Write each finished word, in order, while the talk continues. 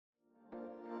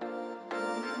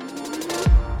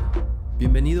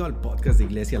Bienvenido al podcast de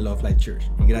Iglesia Love Life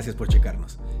Church y gracias por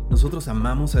checarnos. Nosotros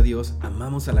amamos a Dios,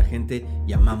 amamos a la gente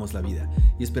y amamos la vida.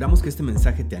 Y esperamos que este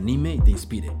mensaje te anime y te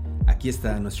inspire. Aquí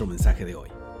está nuestro mensaje de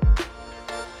hoy.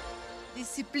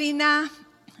 Disciplina,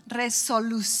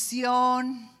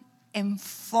 resolución,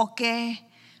 enfoque,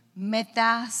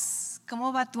 metas.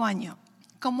 ¿Cómo va tu año?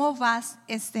 ¿Cómo vas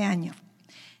este año?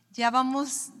 Ya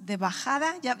vamos de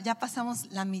bajada, ya pasamos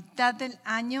la mitad del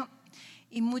año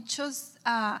y muchos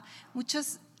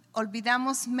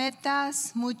olvidamos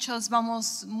metas, muchos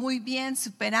vamos muy bien,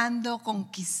 superando,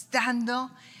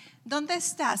 conquistando. ¿Dónde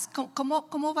estás?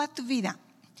 ¿Cómo va tu vida?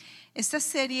 Esta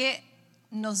serie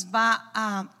nos va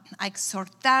a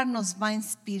exhortar, nos va a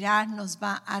inspirar, nos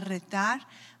va a retar.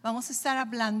 Vamos a estar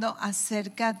hablando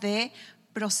acerca de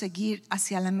proseguir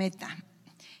hacia la meta.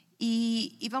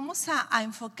 Y vamos a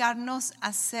enfocarnos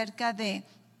acerca de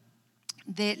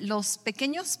los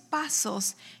pequeños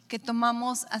pasos que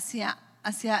tomamos hacia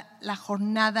la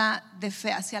jornada de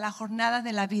fe, hacia la jornada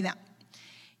de la vida.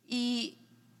 Y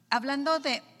hablando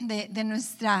de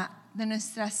nuestra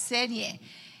serie,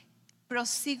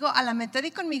 Prosigo a la meta.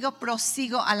 Di conmigo,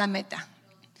 prosigo a la meta.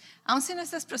 Aun si no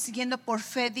estás prosiguiendo por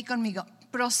fe, di conmigo,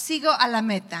 prosigo a la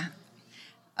meta.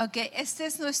 Ok, este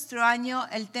es nuestro año.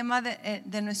 El tema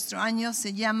de nuestro año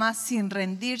se llama sin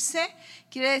rendirse.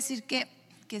 Quiere decir que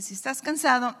si estás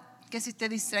cansado, que si te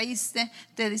distrajiste,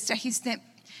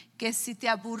 que si te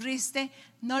aburriste,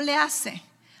 no le hace.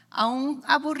 Aún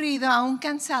aburrido, aún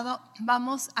cansado,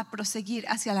 vamos a proseguir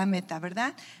hacia la meta,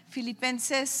 ¿verdad?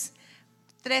 Filipenses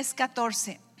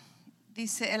 3:14,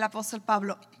 dice el apóstol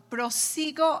Pablo,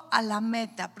 prosigo a la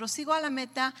meta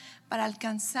para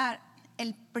alcanzar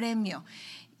el premio.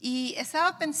 Y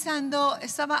estaba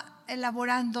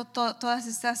elaborando todas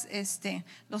estas,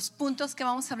 los puntos que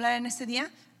vamos a hablar en este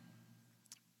día.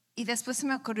 Y después se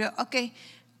me ocurrió,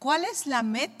 ¿cuál es la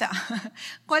meta?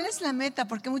 ¿Cuál es la meta?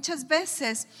 Porque muchas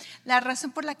veces la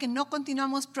razón por la que no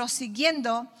continuamos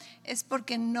prosiguiendo es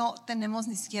porque no tenemos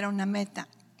ni siquiera una meta.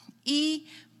 Y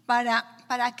para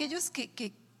aquellos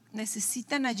que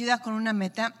necesitan ayuda con una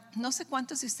meta, no sé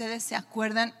cuántos de ustedes se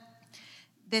acuerdan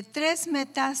de 3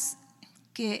 metas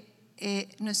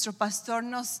que nuestro pastor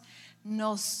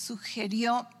nos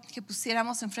sugirió que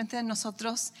pusiéramos enfrente de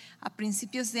nosotros a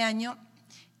principios de año,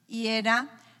 y era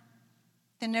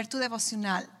tener tu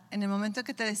devocional. En el momento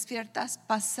que te despiertas,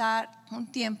 pasar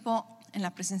un tiempo en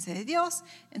la presencia de Dios,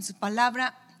 en su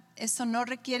palabra. Eso no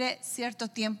requiere cierto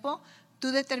tiempo,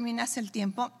 tú determinas el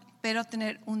tiempo, pero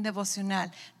tener un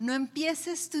devocional. No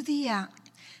empieces tu día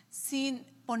sin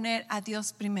poner a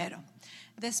Dios primero.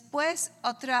 Después,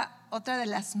 otra de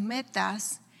las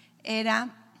metas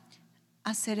era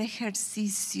hacer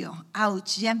ejercicio.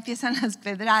 ¡Auch! Ya empiezan las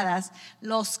pedradas,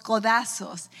 los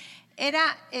codazos.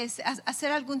 Es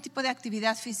hacer algún tipo de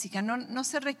actividad física. No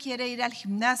se requiere ir al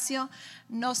gimnasio,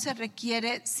 no se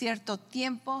requiere cierto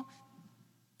tiempo.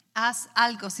 Haz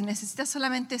algo. Si necesitas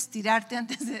solamente estirarte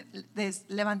antes de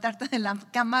levantarte de la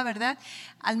cama, ¿verdad?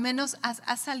 Al menos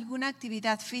haz alguna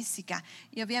actividad física.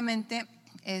 Y obviamente,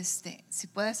 si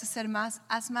puedes hacer más,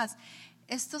 haz más.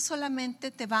 Esto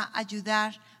solamente te va a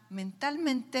ayudar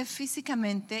mentalmente,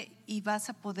 físicamente, y vas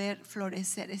a poder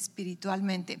florecer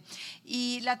espiritualmente.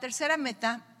 Y la tercera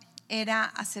meta era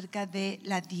acerca de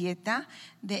la dieta,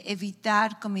 de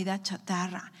evitar comida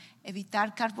chatarra,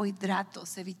 evitar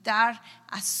carbohidratos, evitar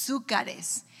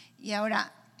azúcares. Y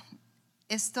ahora,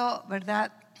 esto,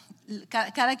 ¿verdad?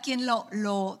 Cada quien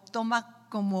lo toma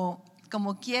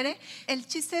como quiere. El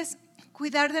chiste es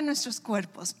cuidar de nuestros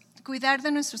cuerpos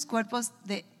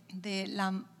de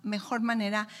la mejor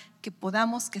manera que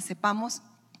podamos, que sepamos.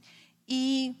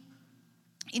 Y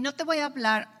no te voy a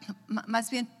hablar,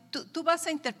 más bien tú vas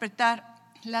a interpretar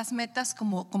las metas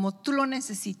como tú lo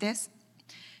necesites,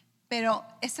 pero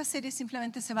esta serie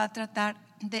simplemente se va a tratar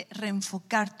de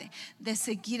reenfocarte, de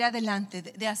seguir adelante,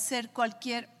 de hacer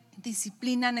cualquier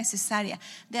disciplina necesaria,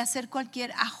 de hacer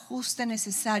cualquier ajuste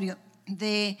necesario,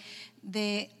 de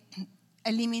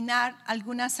eliminar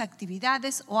algunas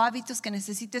actividades o hábitos que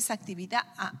necesites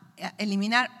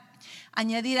eliminar,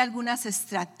 añadir algunas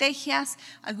estrategias,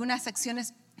 algunas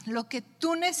acciones, lo que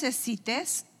tú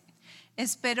necesites.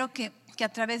 Espero que a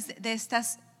través de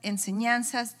estas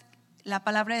enseñanzas, la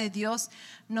palabra de Dios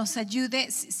nos ayude.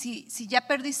 Si ya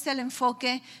perdiste el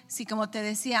enfoque, si, como te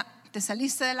decía, te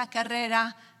saliste de la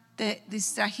carrera, te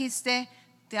distrajiste,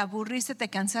 te aburriste, te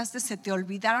cansaste, se te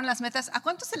olvidaron las metas. ¿A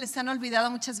cuántos se les han olvidado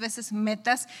muchas veces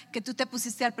metas que tú te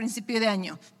pusiste al principio de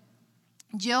año?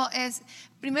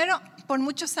 Primero, por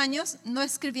muchos años no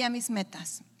escribía mis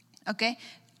metas, ¿ok?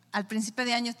 Al principio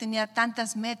de año tenía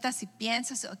tantas metas y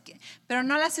piensas, pero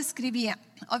no las escribía.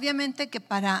 Obviamente que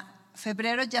para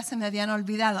febrero ya se me habían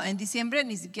olvidado. En diciembre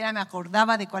ni siquiera me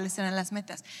acordaba de cuáles eran las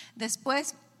metas.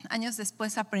 Después, años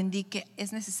después, aprendí que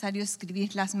es necesario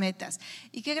escribir las metas.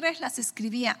 ¿Y qué crees? Las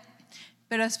escribía.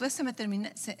 Pero después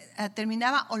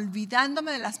terminaba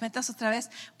olvidándome de las metas otra vez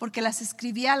porque las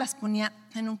escribía, las ponía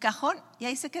en un cajón y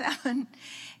ahí se quedaban.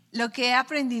 Lo que he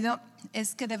aprendido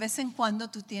es que de vez en cuando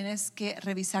tú tienes que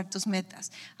revisar tus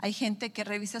metas. Hay gente que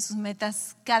revisa sus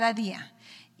metas cada día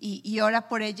y ora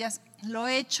por ellas. Lo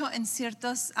he hecho en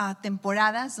ciertas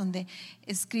temporadas donde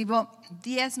escribo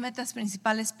 10 metas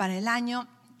principales para el año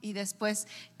y después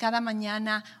cada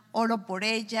mañana oro por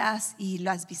ellas y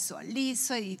las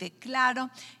visualizo y declaro.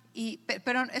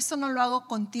 Pero eso no lo hago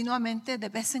continuamente, de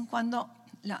vez en cuando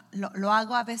lo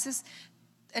hago. A veces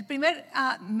el primer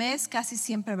mes casi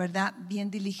siempre, ¿verdad?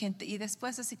 Bien diligente y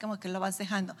después así como que lo vas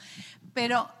dejando.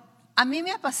 Pero a mí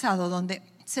me ha pasado donde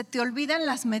se te olvidan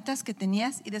las metas que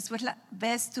tenías y después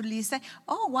ves tu lista,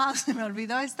 oh wow, se me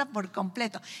olvidó esta por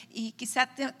completo y quizá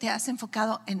te has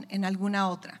enfocado en alguna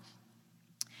otra.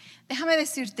 Déjame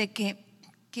decirte que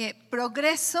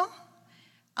progreso,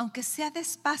 aunque sea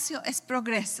despacio, es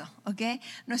progreso, ¿ok?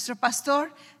 Nuestro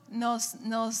pastor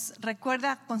nos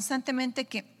recuerda constantemente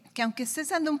que aunque estés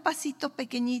dando un pasito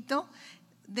pequeñito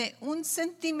de 1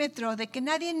 centímetro, de que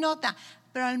nadie nota,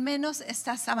 pero al menos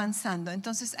estás avanzando.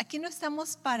 Entonces, aquí no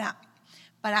estamos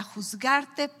para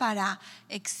juzgarte, para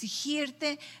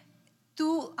exigirte.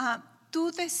 Tú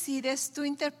decides, tú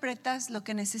interpretas lo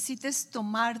que necesites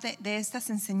tomar de estas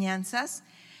enseñanzas,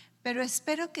 pero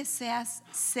espero que seas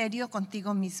serio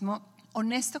contigo mismo,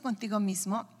 honesto contigo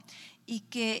mismo y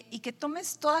que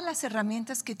tomes todas las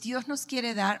herramientas que Dios nos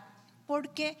quiere dar,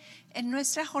 porque en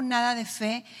nuestra jornada de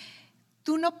fe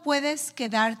tú no puedes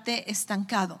quedarte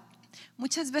estancado.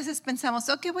 Muchas veces pensamos,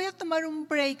 ok, voy a tomar un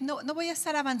break, no voy a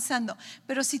estar avanzando.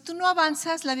 Pero si tú no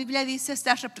avanzas, la Biblia dice,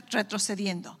 estás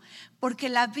retrocediendo, porque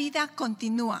la vida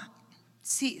continúa.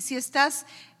 Si estás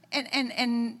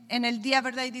en el día,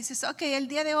 ¿verdad? Y dices, ok, el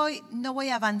día de hoy no voy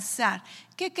a avanzar.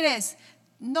 ¿Qué crees?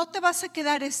 No te vas a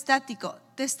quedar estático,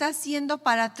 te estás yendo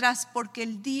para atrás porque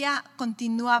el día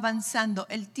continúa avanzando,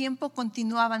 el tiempo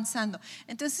continúa avanzando.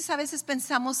 Entonces a veces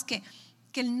pensamos que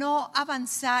el no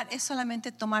avanzar es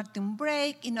solamente tomarte un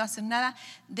break y no hacer nada.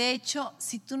 De hecho,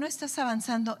 si tú no estás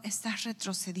avanzando, estás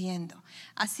retrocediendo.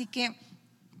 Así que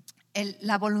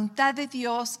la voluntad de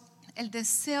Dios, el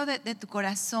deseo de tu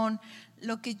corazón,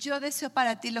 lo que yo deseo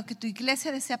para ti, lo que tu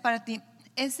iglesia desea para ti,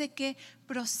 es de que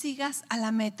prosigas a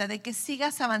la meta, de que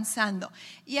sigas avanzando.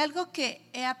 Y algo que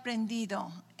he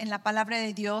aprendido en la palabra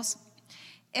de Dios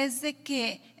es de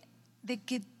que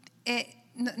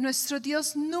nuestro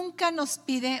Dios nunca nos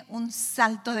pide un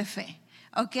salto de fe,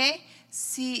 ¿ok?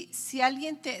 Si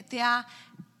alguien te ha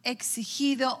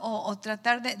exigido o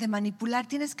tratar de manipular,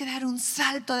 tienes que dar un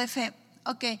salto de fe,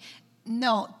 ¿ok?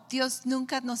 No, Dios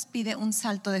nunca nos pide un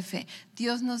salto de fe.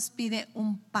 Dios nos pide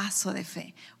un paso de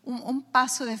fe, un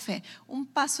paso de fe, un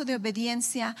paso de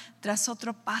obediencia tras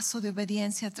otro paso de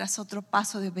obediencia, tras otro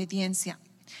paso de obediencia.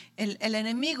 El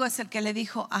enemigo es el que le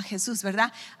dijo a Jesús,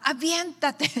 ¿verdad?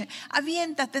 Aviéntate,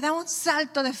 da un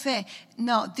salto de fe.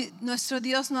 No, nuestro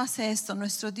Dios no hace esto.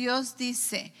 Nuestro Dios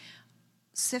dice,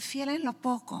 sé fiel en lo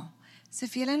poco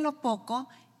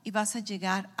y vas a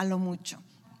llegar a lo mucho.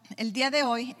 El día de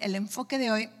hoy, el enfoque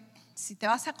de hoy, si te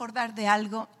vas a acordar de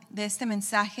algo de este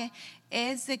mensaje,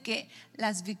 es de que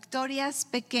las victorias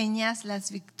pequeñas,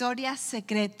 las victorias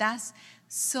secretas,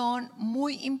 son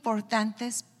muy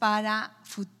importantes para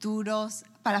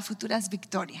futuras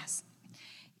victorias.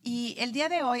 Y el día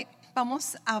de hoy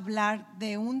vamos a hablar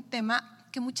de un tema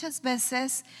que muchas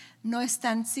veces no es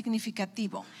tan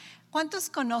significativo. ¿Cuántos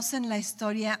conocen la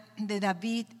historia de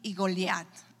David y Goliat?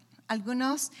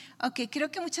 Algunos, ok,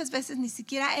 creo que muchas veces ni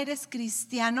siquiera eres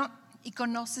cristiano y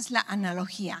conoces la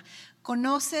analogía.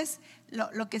 Conoces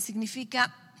lo que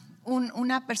significa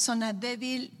una persona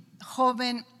débil,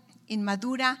 joven,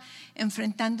 inmadura,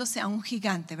 enfrentándose a un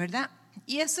gigante, ¿verdad?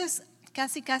 Y eso es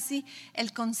casi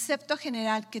el concepto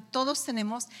general que todos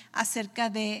tenemos acerca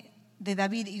de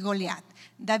David y Goliat.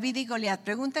 David y Goliat.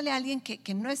 Pregúntale a alguien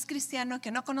que no es cristiano,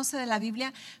 que no conoce de la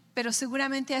Biblia, pero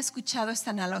seguramente ha escuchado esta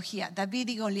analogía. David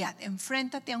y Goliat.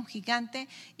 Enfréntate a un gigante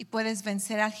y puedes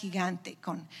vencer al gigante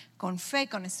con fe,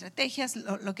 con estrategias,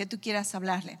 lo que tú quieras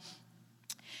hablarle.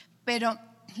 Pero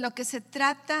lo que se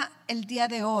trata el día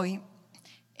de hoy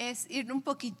es ir un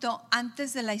poquito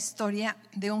antes de la historia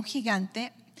de un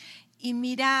gigante y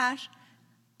mirar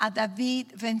a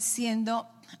David venciendo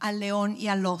al león y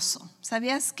al oso.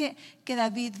 ¿Sabías que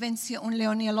David venció un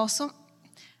león y al oso?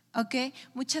 Okay.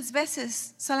 Muchas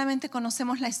veces solamente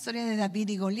conocemos la historia de David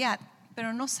y Goliat,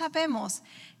 pero no sabemos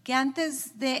que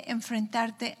antes de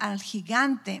enfrentarte al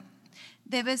gigante,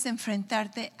 debes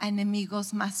enfrentarte a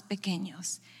enemigos más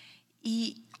pequeños.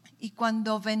 Y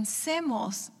cuando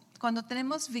vencemos, cuando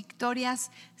tenemos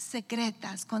victorias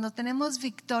secretas, cuando tenemos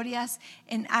victorias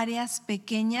en áreas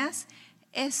pequeñas,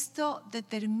 esto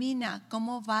determina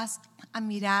cómo vas a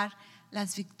mirar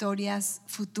las victorias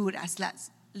futuras,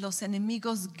 los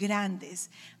enemigos grandes.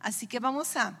 Así que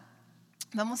vamos a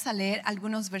leer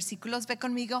algunos versículos. Ve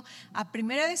conmigo a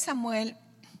 1 Samuel,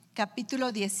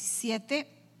 capítulo 17,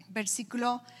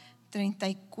 versículo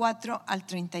 34 al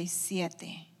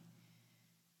 37.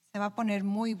 Se va a poner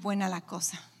muy buena la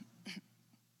cosa.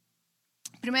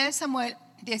 1 Samuel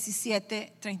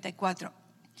 17, 34.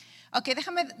 Ok,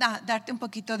 déjame darte un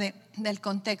poquito del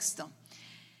contexto.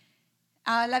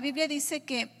 La Biblia dice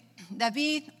que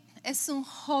David es un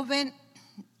joven,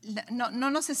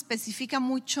 no nos especifica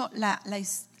mucho la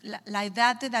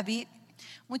edad de David.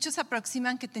 Muchos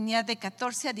aproximan que tenía de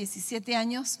 14 a 17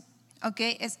 años.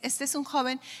 Okay, este es un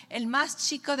joven, el más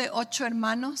chico de 8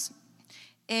 hermanos,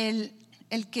 el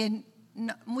que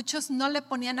muchos no le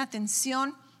ponían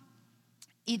atención.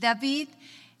 Y David,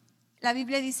 la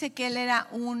Biblia dice que él era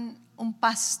un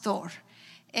pastor.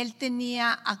 Él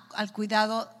tenía a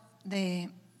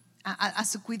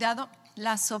su cuidado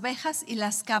las ovejas y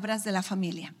las cabras de la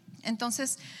familia.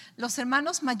 Entonces, los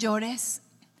hermanos mayores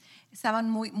estaban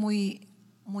muy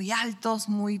altos,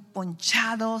 muy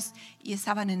ponchados y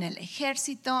estaban en el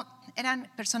ejército. Eran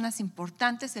personas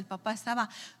importantes. El papá estaba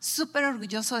súper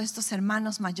orgulloso de estos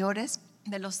hermanos mayores,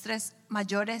 de los 3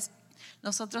 mayores.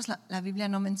 Los otros la Biblia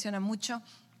no menciona mucho.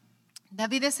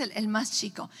 David es el más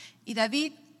chico y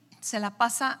David se la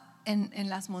pasa en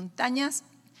las montañas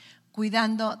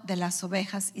cuidando de las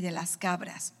ovejas y de las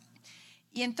cabras.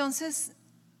 Y entonces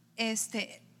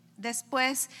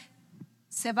después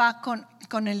se va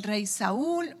con el rey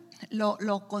Saúl,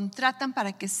 lo contratan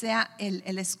para que sea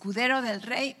el escudero del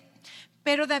rey,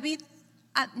 pero David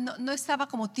no estaba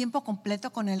como tiempo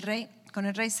completo con el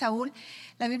rey Saúl.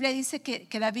 La Biblia dice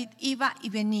que David iba y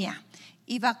venía,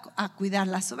 iba a cuidar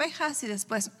las ovejas y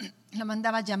después lo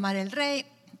mandaba a llamar el rey,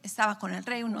 estaba con el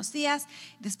rey unos días,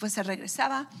 después se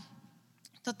regresaba.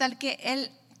 Total que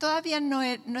él todavía no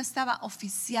estaba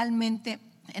oficialmente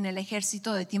en el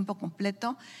ejército de tiempo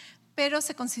completo, pero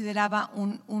se consideraba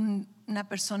una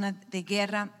persona de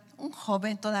guerra, un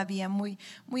joven todavía muy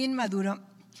inmaduro.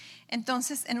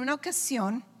 Entonces, en una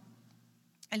ocasión,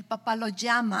 el papá lo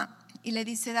llama y le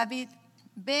dice: David,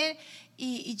 ve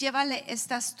y llévale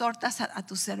estas tortas a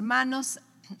tus hermanos.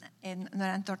 No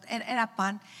eran tortas, era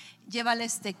pan. Llévale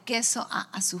este queso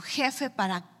a su jefe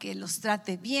para que los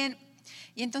trate bien.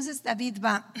 Y entonces David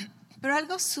va, pero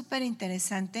algo súper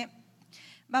interesante.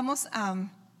 Vamos a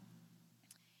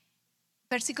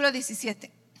versículo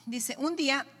 17. Dice: un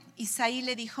día Isaí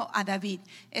le dijo a David,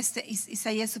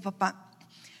 Isaí es su papá: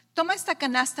 toma esta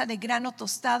canasta de grano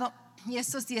tostado y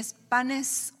estos 10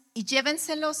 panes y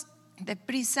llévenselos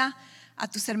deprisa a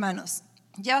tus hermanos.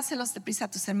 Llévaselos deprisa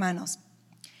a tus hermanos.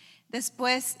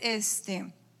 Después,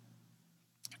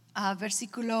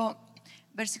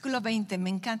 versículo 20, me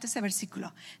encanta ese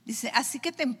versículo. Dice: así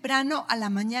que temprano a la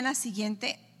mañana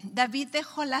siguiente, David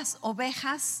dejó las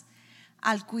ovejas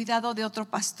al cuidado de otro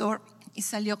pastor y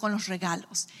salió con los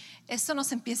regalos. Esto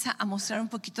nos empieza a mostrar un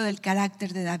poquito del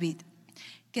carácter de David,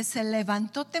 que se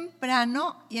levantó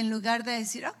temprano y en lugar de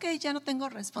decir: ok, ya no tengo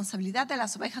responsabilidad de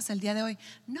las ovejas el día de hoy,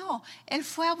 no, él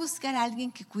fue a buscar a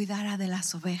alguien que cuidara de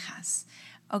las ovejas.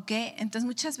 Okay, entonces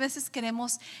muchas veces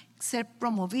queremos ser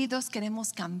promovidos,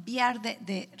 queremos cambiar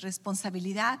de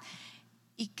responsabilidad.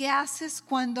 ¿Y qué haces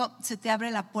cuando se te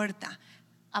abre la puerta?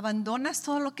 ¿Abandonas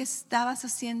todo lo que estabas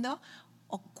haciendo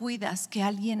o cuidas que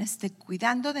alguien esté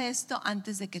cuidando de esto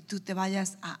antes de que tú te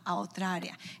vayas a otra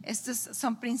área? Estos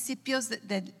son principios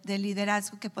de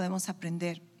liderazgo que podemos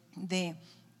aprender de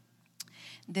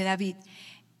David.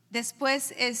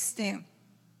 Después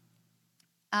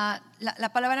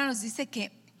la palabra nos dice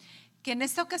que en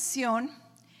esta ocasión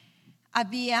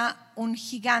había un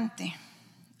gigante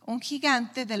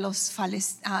de los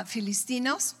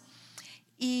filistinos,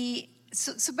 y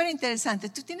súper interesante.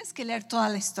 Tú tienes que leer toda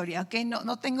la historia, ¿ok?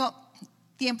 No tengo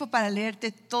tiempo para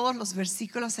leerte todos los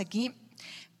versículos aquí,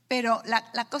 pero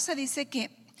la cosa dice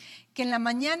que en la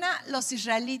mañana los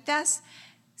israelitas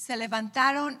se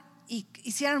levantaron y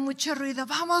hicieron mucho ruido.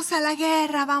 Vamos a la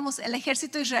guerra, vamos. El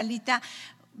ejército israelita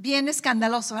bien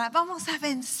escandaloso, ¿verdad? Vamos a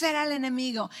vencer al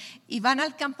enemigo. Y van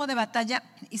al campo de batalla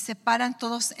y se paran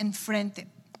todos enfrente.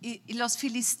 y los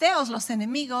filisteos, los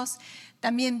enemigos,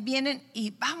 también vienen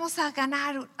y vamos a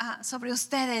ganar sobre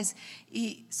ustedes.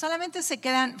 Y solamente se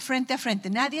quedan frente a frente.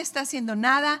 Nadie está haciendo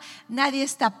nada, nadie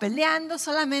está peleando,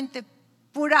 solamente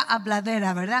pura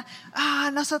habladera, ¿verdad?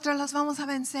 Nosotros los vamos a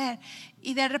vencer.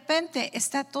 Y de repente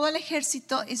está todo el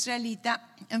ejército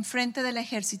israelita enfrente del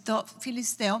ejército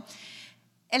filisteo.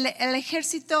 El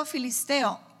ejército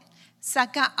filisteo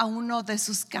saca a uno de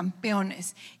sus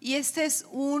campeones. Y este es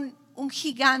un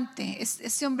gigante.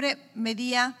 Este hombre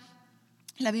medía,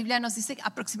 la Biblia nos dice,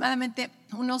 aproximadamente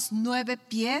unos 9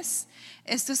 pies.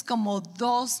 Esto es como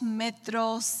 2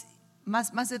 metros,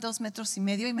 más de 2 metros y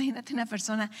medio. Imagínate una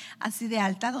persona así de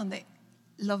alta, donde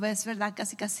lo ves, ¿verdad?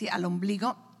 Casi al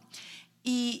ombligo.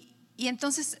 Y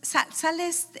entonces sale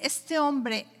este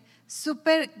hombre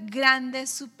súper grande,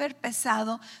 súper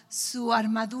pesado, su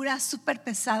armadura súper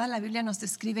pesada. La Biblia nos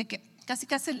describe que casi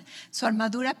su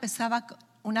armadura pesaba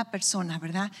una persona,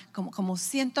 ¿verdad? Como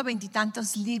 120 y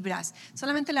tantos libras.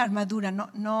 Solamente la armadura,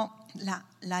 no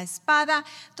la espada.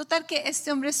 Total que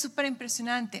este hombre es súper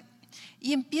impresionante.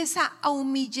 Y empieza a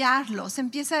humillarlos,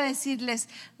 empieza a decirles,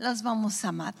 los vamos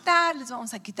a matar, les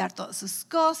vamos a quitar todas sus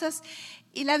cosas.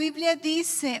 Y la Biblia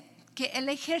dice que el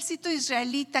ejército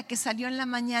israelita que salió en la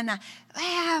mañana,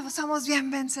 somos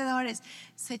bien vencedores,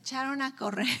 se echaron a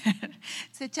correr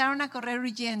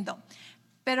huyendo.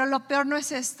 Pero lo peor no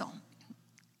es esto.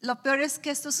 Lo peor es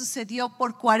que esto sucedió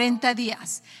por 40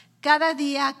 días. Cada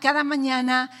día, cada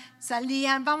mañana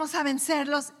salían, vamos a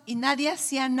vencerlos, y nadie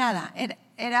hacía nada.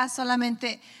 Era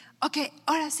solamente, ok,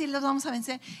 ahora sí los vamos a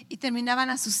vencer. Y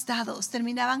terminaban asustados,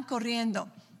 terminaban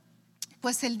corriendo.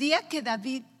 Pues el día que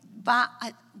David va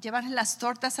a llevarle las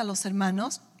tortas a los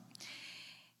hermanos,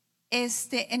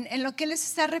 en lo que él les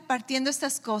está repartiendo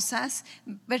estas cosas,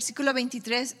 versículo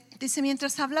 23, dice,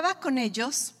 mientras hablaba con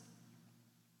ellos,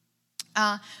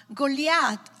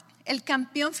 Goliat, el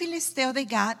campeón filisteo de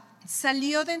Gad,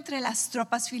 salió de entre las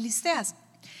tropas filisteas.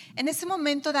 En ese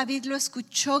momento David lo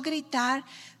escuchó gritar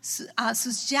a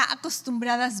sus ya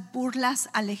acostumbradas burlas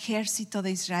al ejército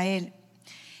de Israel.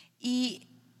 Y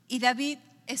David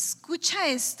escucha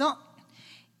esto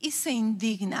y se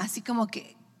indigna, así como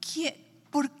que,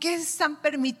 ¿por qué están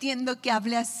permitiendo que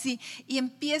hable así? Y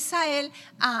empieza él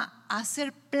a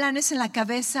hacer planes en la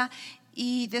cabeza,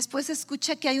 y después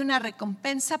escucha que hay una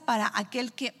recompensa para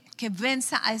aquel que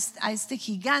venza a este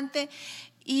gigante.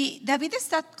 Y David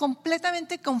está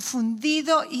completamente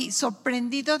confundido y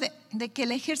sorprendido de que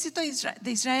el ejército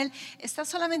de Israel está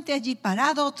solamente allí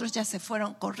parado. Otros ya se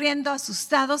fueron corriendo,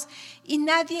 asustados, y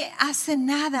nadie hace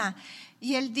nada.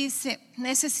 Y él dice,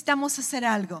 necesitamos hacer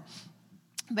algo.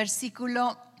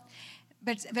 Versículo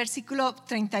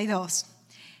 32.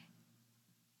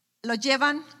 Lo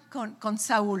llevan con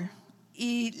Saúl,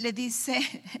 y le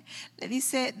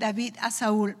dice David a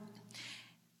Saúl,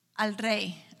 al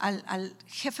rey, al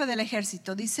jefe del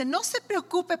ejército, dice, no se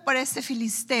preocupe por este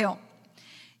filisteo,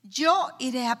 yo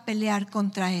iré a pelear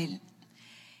contra él.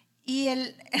 Y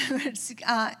el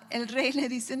rey le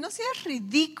dice, no seas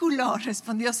ridículo,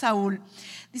 respondió Saúl.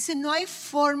 Dice, no hay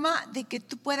forma de que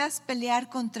tú puedas pelear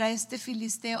contra este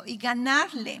filisteo y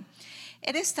ganarle.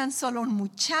 Eres tan solo un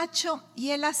muchacho y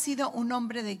él ha sido un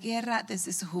hombre de guerra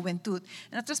desde su juventud.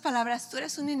 En otras palabras, tú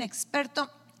eres un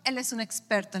inexperto, él es un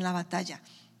experto en la batalla.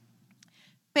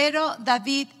 Pero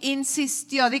David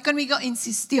insistió, di conmigo,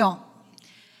 insistió.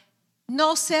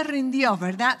 No se rindió,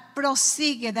 ¿verdad?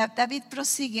 Prosigue, David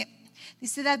prosigue.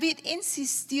 Dice, David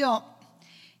insistió,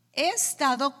 he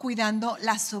estado cuidando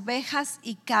las ovejas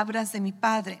y cabras de mi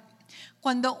padre.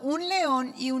 Cuando un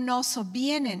león y un oso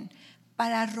vienen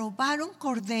para robar un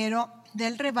cordero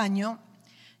del rebaño,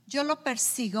 yo lo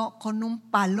persigo con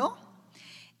un palo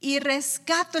y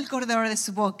rescato el cordero de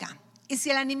su boca. Y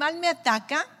si el animal me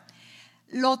ataca,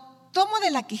 lo tomo de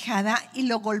la quijada y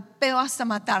lo golpeo hasta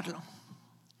matarlo.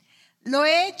 Lo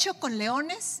he hecho con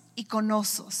leones y con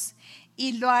osos,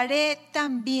 y lo haré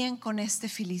también con este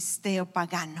filisteo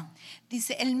pagano.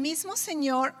 Dice, el mismo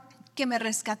Señor que me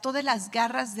rescató de las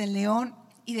garras del león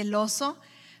y del oso,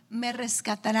 me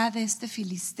rescatará de este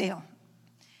filisteo.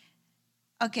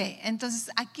 Ok, entonces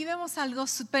aquí vemos algo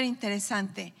súper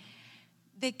interesante,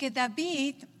 de que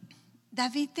David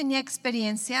tenía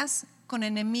experiencias con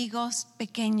enemigos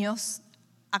pequeños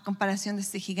a comparación de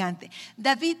este gigante.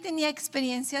 David tenía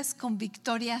experiencias con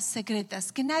victorias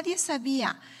secretas que nadie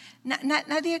sabía,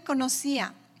 nadie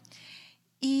conocía.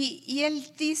 Y él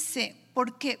dice,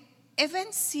 porque he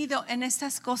vencido en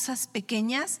estas cosas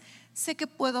pequeñas, sé que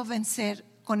puedo vencer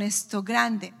con esto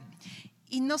grande.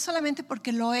 Y no solamente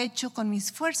porque lo he hecho con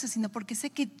mis fuerzas, sino porque sé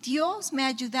que Dios me ha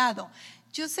ayudado.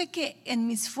 yo sé que en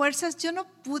mis fuerzas yo no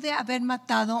pude haber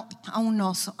matado a un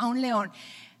oso, a un león.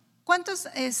 ¿Cuántos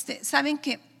saben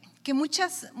que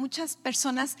muchas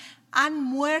personas han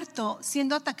muerto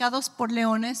siendo atacados por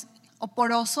leones o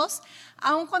por osos,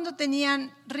 aun cuando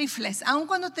tenían rifles, aun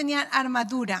cuando tenían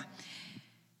armadura?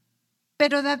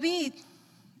 Pero David,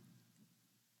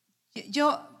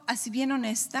 yo así bien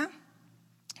honesta,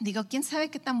 digo, ¿quién sabe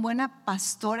qué tan buena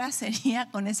pastora sería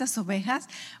con esas ovejas?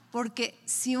 Porque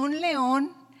si un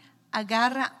león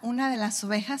agarra una de las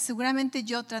ovejas, seguramente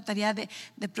yo trataría de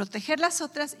proteger las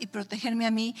otras y protegerme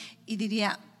a mí y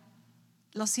diría,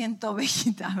 lo siento,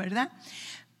 ovejita, ¿verdad?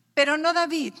 Pero no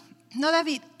David,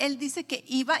 él dice que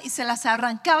iba y se las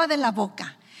arrancaba de la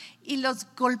boca y los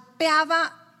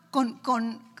golpeaba con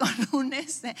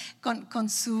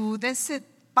su de ese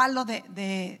palo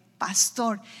de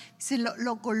pastor. Se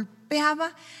lo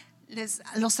golpeaba,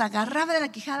 los agarraba de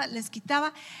la quijada, les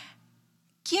quitaba.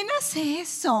 ¿Quién hace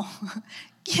eso?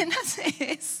 ¿Quién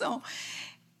hace eso?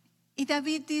 Y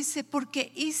David dice,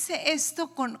 porque hice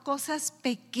esto con cosas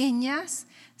pequeñas,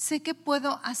 sé que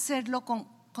puedo hacerlo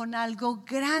con algo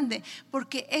grande,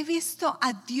 porque he visto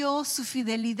a Dios, su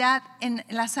fidelidad en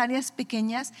las áreas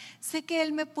pequeñas. Sé que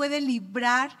Él me puede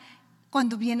librar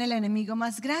cuando viene el enemigo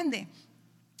más grande.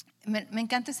 Me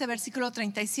encanta ese versículo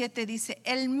 37, dice,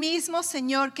 el mismo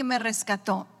Señor que me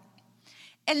rescató.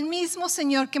 El mismo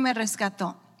Señor que me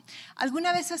rescató.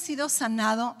 ¿Alguna vez has sido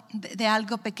sanado de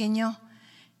algo pequeño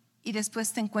y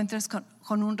después te encuentras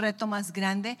con un reto más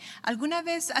grande? ¿Alguna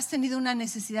vez has tenido una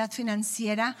necesidad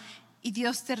financiera y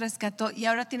Dios te rescató y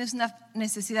ahora tienes una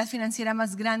necesidad financiera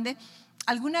más grande?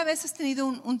 ¿Alguna vez has tenido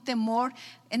un temor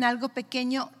en algo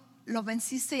pequeño, lo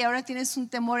venciste y ahora tienes un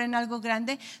temor en algo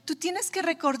grande? Tú tienes que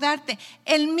recordarte,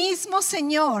 el mismo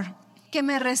Señor que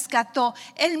me rescató,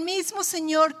 el mismo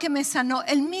Señor que me sanó,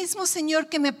 el mismo Señor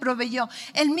que me proveyó,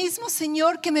 el mismo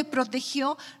Señor que me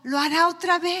protegió, lo hará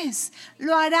otra vez,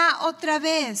 lo hará otra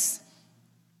vez.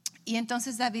 Y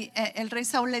entonces el rey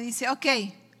Saúl le dice, ok,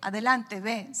 adelante,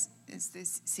 ve,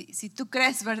 si tú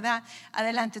crees, ¿verdad?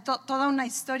 Adelante, toda una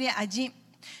historia allí.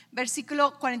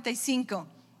 Versículo 45,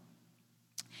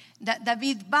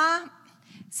 David va,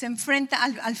 se enfrenta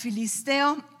al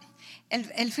filisteo.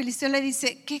 El filisteo le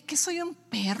dice, ¿qué soy un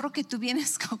perro que tú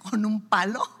vienes con un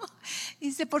palo?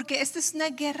 Dice, porque esta es una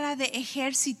guerra de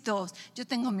ejércitos. Yo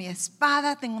tengo mi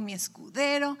espada, tengo mi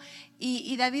escudero.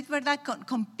 Y David, ¿verdad?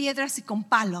 Con piedras y con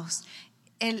palos.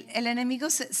 El enemigo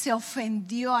se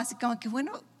ofendió, así como que,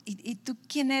 bueno, ¿y tú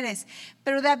quién eres?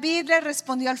 Pero David le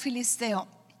respondió al filisteo,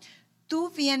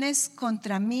 tú vienes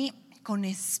contra mí con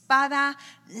espada,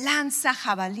 lanza,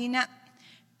 jabalina,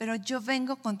 pero yo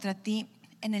vengo contra ti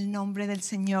en el nombre del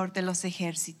Señor de los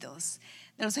ejércitos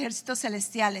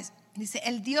celestiales. Dice,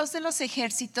 el Dios de los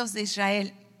ejércitos de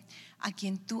Israel, a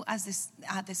quien tú has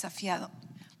desafiado.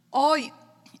 Hoy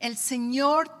el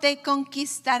Señor te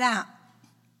conquistará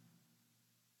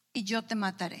y yo te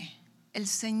mataré. El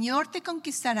Señor te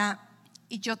conquistará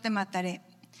y yo te mataré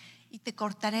y te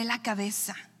cortaré la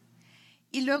cabeza.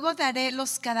 Y luego daré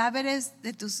los cadáveres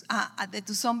de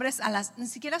tus hombres a las... Ni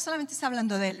siquiera solamente está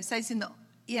hablando de él, está diciendo...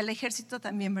 Y el ejército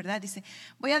también, ¿verdad? Dice,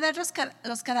 voy a dar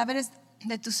los cadáveres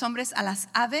de tus hombres a las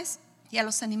aves y a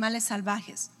los animales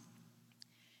salvajes.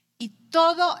 Y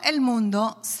todo el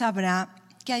mundo sabrá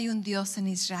que hay un Dios en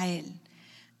Israel.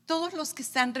 Todos los que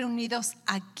están reunidos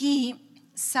aquí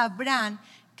sabrán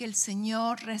que el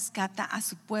Señor rescata a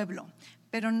su pueblo,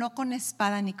 pero no con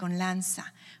espada ni con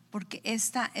lanza, porque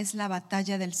esta es la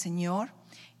batalla del Señor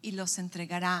y los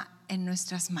entregará en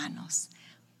nuestras manos.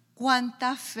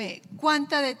 Cuánta fe,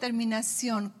 cuánta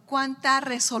determinación, cuánta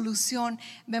resolución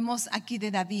vemos aquí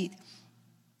de David.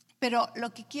 Pero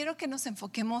lo que quiero que nos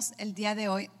enfoquemos el día de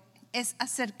hoy es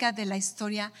acerca de la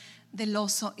historia del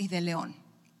oso y del león.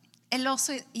 El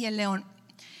oso y el león.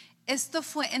 Esto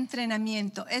fue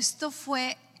entrenamiento, esto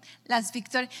fue las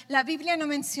victorias. La Biblia no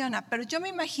menciona, pero yo me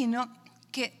imagino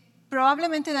que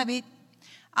probablemente David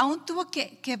aún tuvo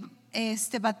que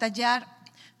batallar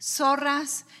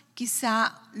zorras,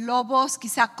 quizá lobos,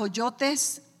 quizá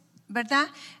coyotes, ¿verdad?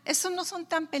 Esos no son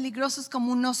tan peligrosos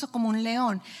como un oso, como un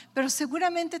león, pero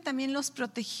seguramente también los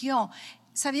protegió.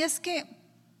 ¿Sabías que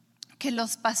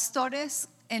los pastores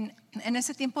en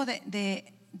ese tiempo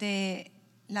de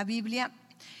la Biblia,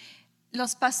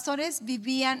 los pastores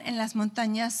vivían en las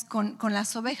montañas con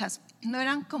las ovejas? No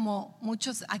eran como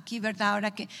muchos aquí, ¿verdad?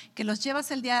 Ahora que los llevas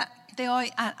el día de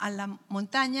hoy a la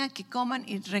montaña, que coman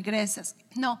y regresas.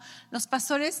 No, los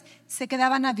pastores se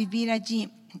quedaban a vivir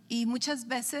allí y muchas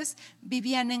veces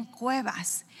vivían en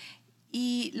cuevas.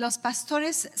 Y los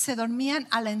pastores se dormían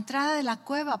a la entrada de la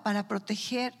cueva para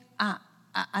proteger a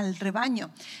al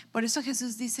rebaño. Por eso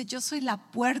Jesús dice, yo soy la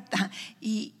puerta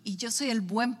y yo soy el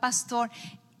buen pastor.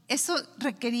 Eso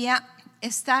requería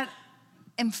estar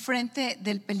enfrente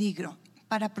del peligro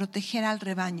para proteger al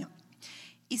rebaño.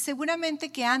 Y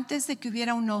seguramente que antes de que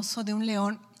hubiera un oso, de un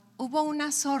león, hubo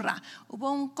una zorra,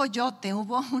 hubo un coyote,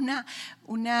 hubo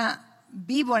una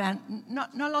víbora,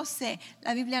 no lo sé.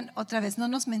 La Biblia otra vez no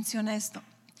nos menciona esto.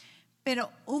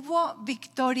 Pero hubo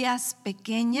victorias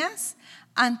pequeñas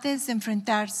antes de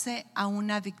enfrentarse a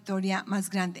una victoria más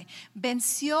grande.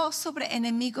 Venció sobre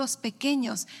enemigos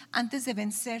pequeños antes de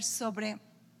vencer sobre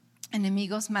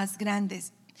enemigos más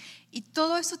grandes. Y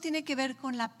todo eso tiene que ver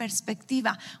con la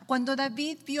perspectiva. Cuando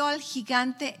David vio al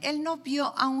gigante, él no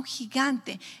vio a un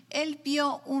gigante, él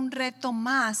vio un reto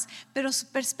más, pero su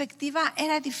perspectiva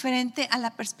era diferente a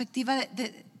la perspectiva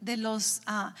de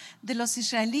los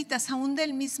israelitas, aún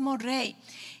del mismo rey.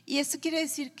 Y eso quiere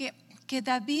decir que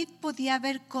David podía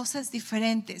ver cosas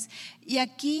diferentes. Y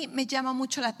aquí me llama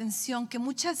mucho la atención que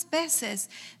muchas veces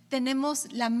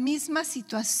tenemos la misma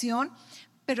situación,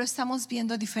 pero estamos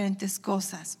viendo diferentes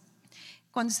cosas.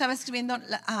 Cuando estaba escribiendo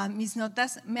mis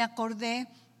notas, me acordé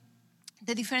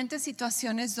de diferentes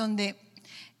situaciones donde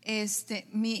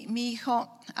mi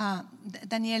hijo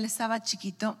Daniel estaba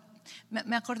chiquito.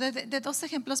 Me acordé de dos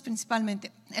ejemplos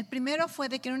principalmente. El primero fue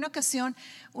de que en una ocasión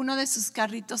uno de sus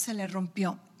carritos se le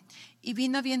rompió y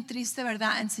vino bien triste,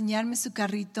 ¿verdad?, a enseñarme su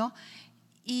carrito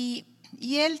y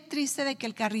él triste de que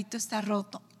el carrito está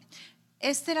roto.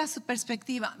 Esta era su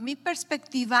perspectiva. Mi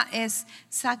perspectiva es: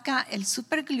 saca el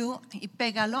super glue y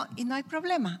pégalo y no hay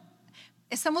problema.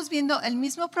 Estamos viendo el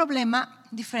mismo problema,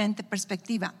 diferente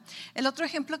perspectiva. El otro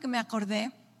ejemplo que me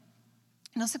acordé,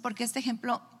 no sé por qué este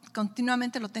ejemplo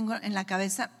continuamente lo tengo en la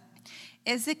cabeza,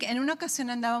 es de que en una ocasión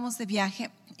andábamos de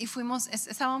viaje y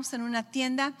estábamos en una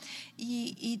tienda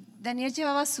y Daniel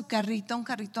llevaba su carrito, un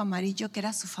carrito amarillo que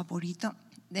era su favorito.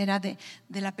 Era de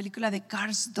la película de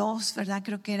Cars 2, ¿verdad?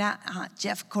 Creo que era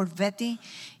Jeff Corvetti.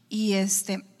 Y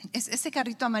ese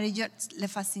carrito amarillo le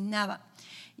fascinaba.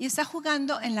 Y está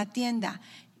jugando en la tienda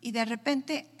y de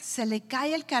repente se le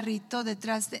cae el carrito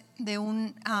detrás de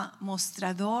un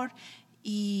mostrador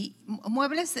y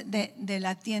muebles de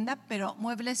la tienda, pero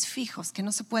muebles fijos que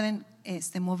no se pueden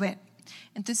mover.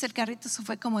 Entonces el carrito se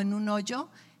fue como en un hoyo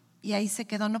y ahí se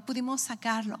quedó, no pudimos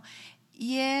sacarlo.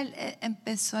 Y él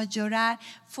empezó a llorar.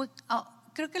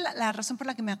 Creo que la razón por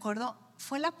la que me acuerdo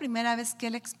fue la primera vez que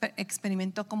él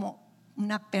experimentó como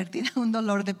una pérdida, un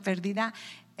dolor de pérdida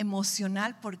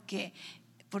emocional porque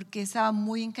estaba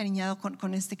muy encariñado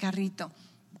con este carrito.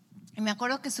 Y me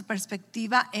acuerdo que su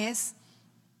perspectiva es: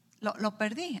 lo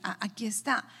perdí, aquí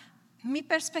está. Mi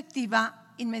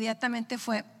perspectiva inmediatamente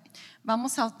fue: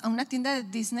 vamos a una tienda de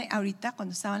Disney ahorita,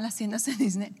 cuando estaban las tiendas de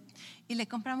Disney, y le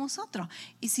compramos otro.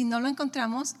 Y si no lo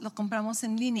encontramos, lo compramos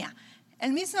en línea.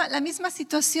 La misma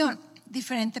situación,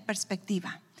 diferente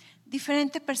perspectiva.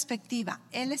 Diferente perspectiva.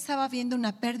 Él estaba viendo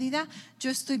una pérdida, yo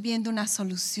estoy viendo una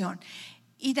solución.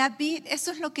 Y David,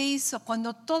 eso es lo que hizo.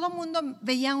 Cuando todo el mundo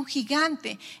veía un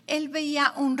gigante, él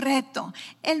veía un reto.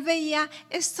 Él veía: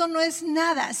 esto no es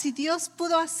nada. Si Dios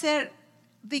pudo hacer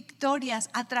victorias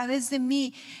a través de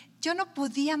mí, yo no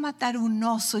podía matar un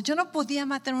oso, yo no podía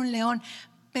matar un león,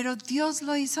 pero Dios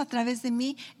lo hizo a través de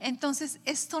mí. Entonces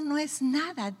esto no es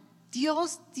nada.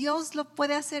 Dios lo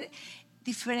puede hacer.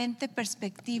 Diferente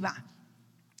perspectiva.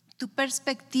 Tu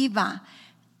perspectiva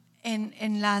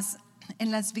en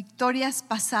las victorias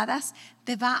pasadas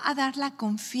te va a dar la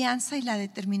confianza y la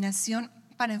determinación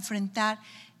para enfrentar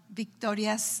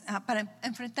victorias, para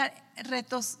enfrentar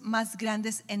retos más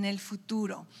grandes en el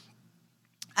futuro.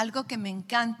 Algo que me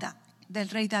encanta del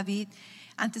rey David,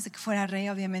 antes de que fuera rey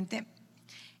obviamente,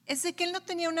 es de que él no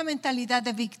tenía una mentalidad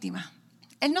de víctima.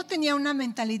 Él no tenía una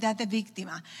mentalidad de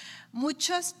víctima.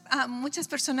 Muchas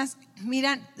personas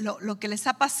miran lo que les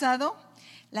ha pasado,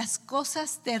 las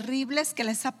cosas terribles que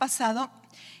les ha pasado,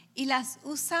 y las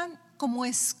usan como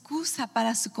excusa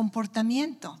para su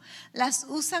comportamiento. Las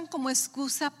usan como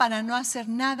excusa para no hacer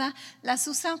nada. Las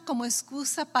usan como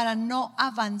excusa para no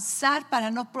avanzar, para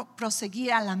no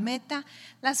proseguir a la meta.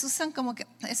 Las usan como que: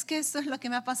 es que esto es lo que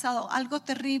me ha pasado, algo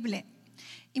terrible.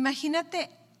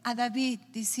 Imagínate a David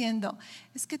diciendo: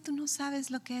 es que tú no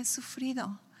sabes lo que he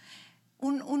sufrido.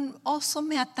 Un oso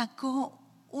me atacó,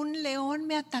 un león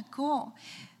me atacó.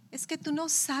 Es que tú no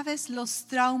sabes los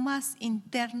traumas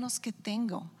internos que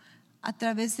tengo a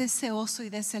través de ese oso y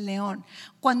de ese león.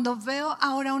 Cuando veo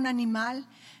ahora un animal,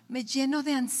 me lleno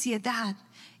de ansiedad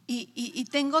y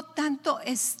tengo tanto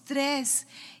estrés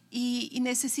y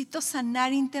necesito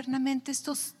sanar internamente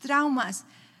estos traumas.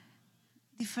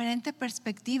 Diferente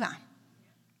perspectiva.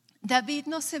 David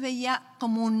no se veía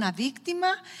como una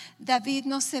víctima, David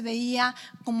no se veía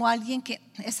como alguien que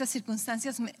esas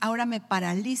circunstancias ahora me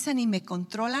paralizan y me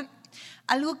controlan.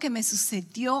 Algo que me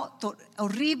sucedió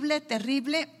horrible,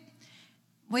 terrible,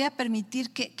 voy a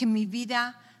permitir que mi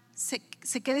vida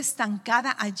se quede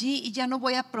estancada allí y ya no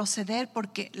voy a proceder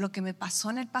porque lo que me pasó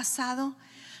en el pasado,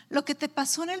 lo que te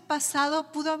pasó en el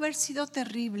pasado pudo haber sido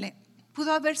terrible.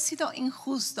 Pudo haber sido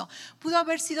injusto, pudo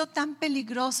haber sido tan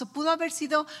peligroso, pudo haber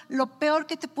sido lo peor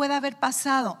que te pueda haber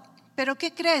pasado. Pero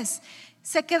 ¿qué crees?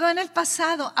 Se quedó en el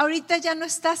pasado. Ahorita ya no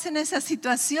estás en esa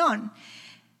situación.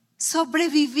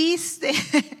 Sobreviviste.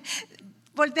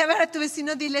 Voltea a ver a tu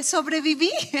vecino, dile,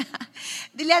 sobreviví.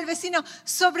 Dile al vecino,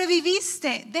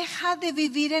 sobreviviste. Deja de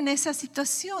vivir en esa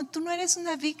situación. Tú no eres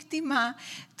una víctima.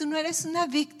 Tú no eres una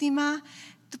víctima.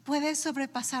 Tú puedes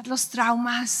sobrepasar los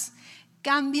traumas.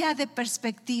 Cambia de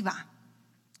perspectiva.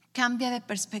 Cambia de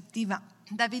perspectiva.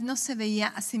 David no se veía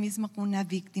a sí mismo como una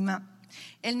víctima.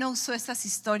 Él no usó esas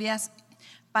historias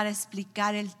para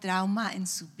explicar el trauma en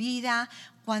su vida,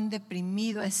 cuán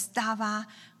deprimido estaba.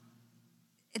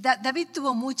 David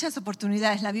tuvo muchas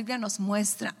oportunidades, la Biblia nos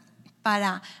muestra,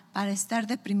 para estar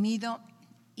deprimido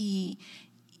y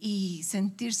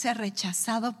sentirse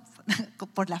rechazado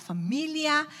por la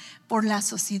familia, por la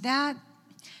sociedad.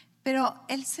 Pero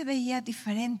él se veía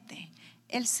diferente.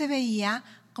 Él se veía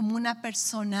como una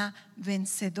persona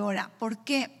vencedora. ¿Por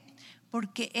qué?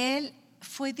 Porque él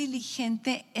fue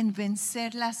diligente en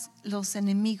vencer los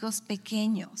enemigos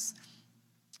pequeños.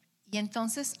 Y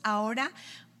entonces ahora,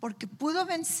 porque pudo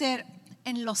vencer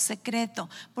en lo secreto,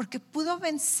 porque pudo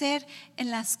vencer en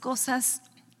las cosas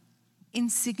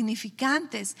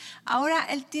insignificantes, ahora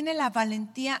él tiene la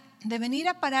valentía de venir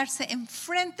a pararse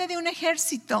enfrente de un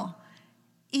ejército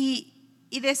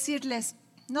y decirles,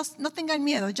 no tengan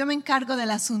miedo, yo me encargo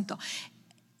del asunto.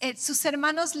 Sus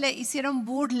hermanos le hicieron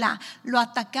burla, lo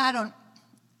atacaron.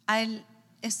 A él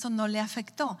esto no le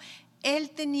afectó.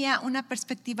 Él tenía una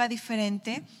perspectiva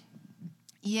diferente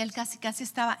y él casi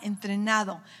estaba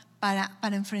entrenado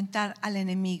para enfrentar al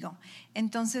enemigo.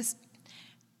 Entonces,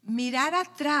 mirar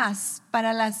atrás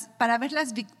para ver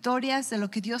las victorias de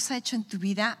lo que Dios ha hecho en tu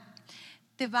vida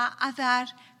te va a dar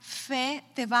fe,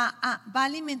 va a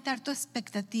alimentar tu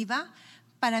expectativa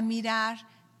para mirar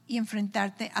y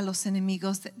enfrentarte a los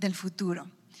enemigos del futuro.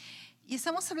 Y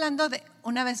estamos hablando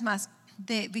una vez más,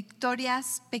 de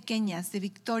victorias pequeñas, de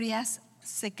victorias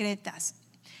secretas.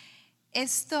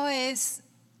 Esto es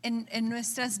en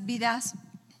nuestras vidas,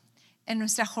 en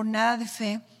nuestra jornada de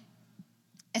fe.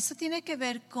 Esto tiene que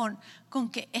ver con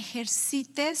que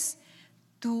ejercites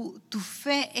tu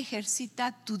fe,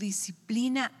 ejercita tu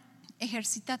disciplina,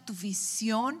 ejercita tu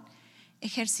visión,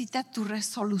 ejercita tu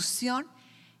resolución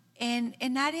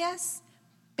en áreas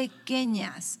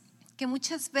pequeñas que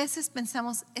muchas veces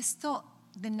pensamos, esto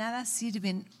de nada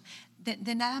sirve,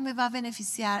 de nada me va a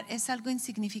beneficiar, es algo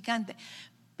insignificante.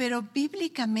 Pero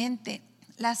bíblicamente,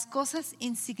 las cosas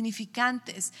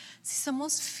insignificantes, si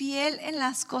somos fieles en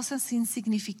las cosas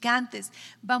insignificantes,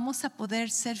 vamos a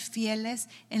poder ser fieles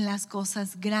en las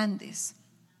cosas grandes.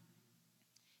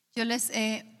 Yo les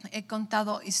he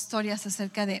contado historias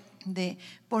acerca de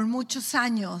por muchos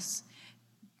años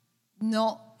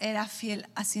no era fiel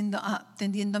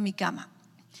tendiendo mi cama.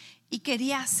 Y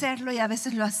quería hacerlo y a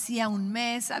veces lo hacía un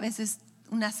mes, a veces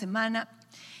una semana.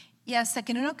 Y hasta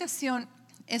que en una ocasión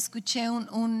escuché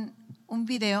un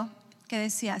video que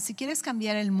decía, si quieres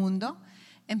cambiar el mundo,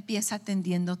 empieza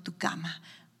tendiendo tu cama.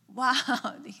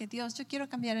 Wow, dije, Dios, yo quiero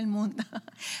cambiar el mundo.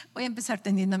 Voy a empezar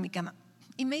tendiendo mi cama.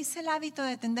 Y me hice el hábito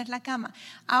de tender la cama.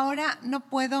 Ahora no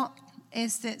puedo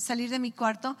salir de mi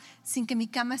cuarto sin que mi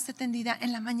cama esté tendida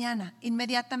en la mañana,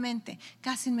 inmediatamente,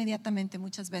 casi inmediatamente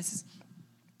muchas veces.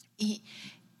 Y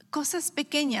cosas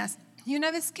pequeñas. Y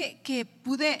una vez que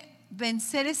pude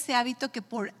vencer ese hábito que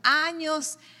por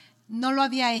años no lo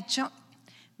había hecho,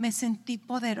 me sentí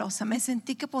poderosa, me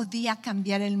sentí que podía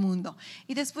cambiar el mundo.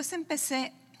 Y después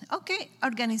empecé, a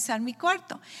organizar mi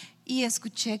cuarto. Y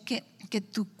escuché que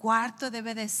tu cuarto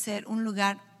debe de ser un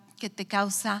lugar que te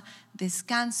causa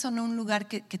descanso, no un lugar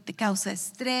que te causa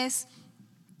estrés.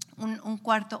 Un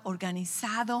cuarto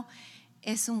organizado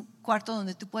es un cuarto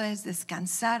donde tú puedes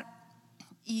descansar.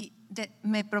 Y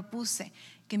me propuse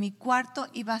que mi cuarto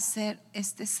iba a ser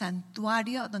este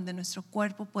santuario donde nuestro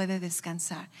cuerpo puede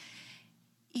descansar.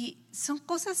 Y son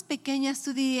cosas pequeñas,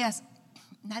 tú dirías,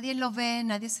 nadie lo ve,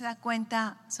 nadie se da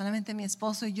cuenta, solamente mi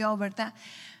esposo y yo, ¿verdad?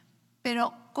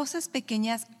 Pero cosas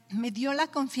pequeñas me dio la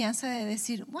confianza de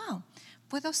decir, wow,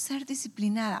 puedo ser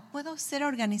disciplinada, puedo ser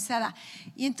organizada.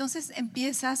 Y entonces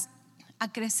empiezas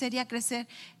a crecer y a crecer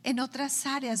en otras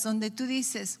áreas donde tú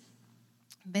dices,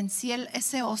 vencí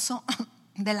ese oso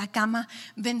de la cama,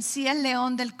 vencí el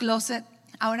león del closet.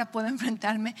 Ahora puedo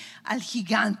enfrentarme al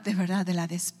gigante, ¿verdad? De la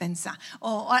despensa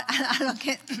o a lo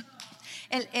que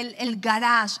el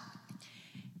garage.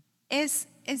 Es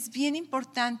bien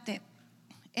importante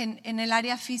en el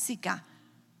área física.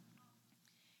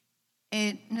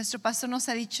 Nuestro pastor nos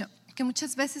ha dicho que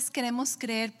muchas veces queremos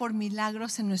creer por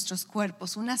milagros en nuestros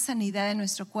cuerpos, una sanidad en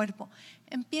nuestro cuerpo.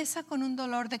 Empieza con un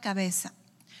dolor de cabeza.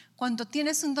 Cuando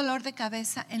tienes un dolor de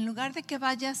cabeza, en lugar de que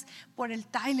vayas por el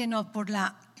Tylenol,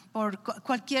 por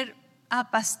cualquier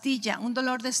pastilla, un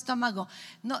dolor de estómago,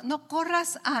 no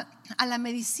corras a la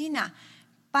medicina.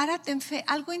 Párate en fe,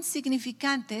 algo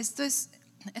insignificante. Esto es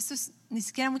ni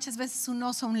siquiera muchas veces un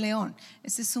oso o un león.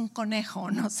 Este es un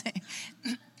conejo, no sé.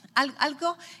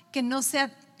 Algo que no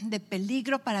sea de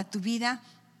peligro para tu vida.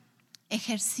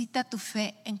 Ejercita tu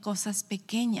fe en cosas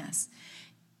pequeñas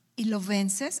y lo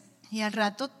vences, y al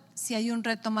rato, si hay un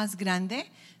reto más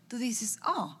grande, tú dices,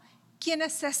 ¿quién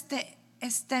es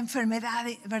esta enfermedad,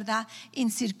 verdad,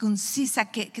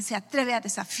 incircuncisa que se atreve a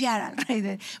desafiar al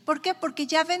rey? ¿Por qué? Porque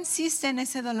ya venciste en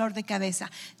ese dolor de cabeza,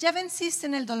 ya venciste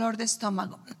en el dolor de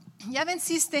estómago, ya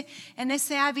venciste en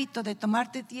ese hábito de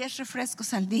tomarte 10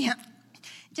 refrescos al día,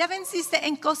 ya venciste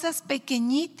en cosas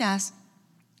pequeñitas.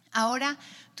 Ahora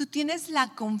tú tienes la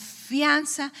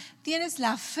confianza, tienes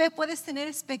la fe, puedes tener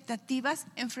expectativas,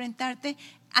 enfrentarte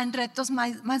a retos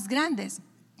más grandes.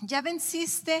 Ya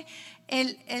venciste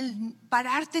el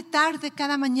pararte tarde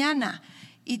cada mañana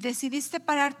y decidiste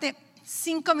pararte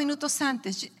 5 minutos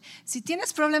antes. Si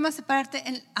tienes problemas de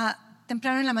pararte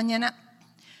temprano en la mañana,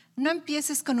 no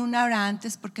empieces con 1 hora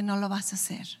antes, porque no lo vas a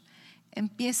hacer.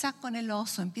 Empieza con el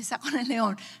oso, empieza con el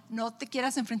león. No te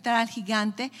quieras enfrentar al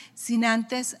gigante sin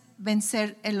antes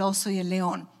vencer el oso y el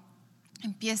león.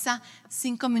 Empieza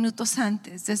 5 minutos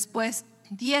antes, después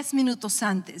 10 minutos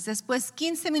antes, después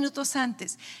 15 minutos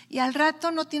antes, y al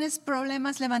rato no tienes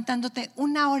problemas levantándote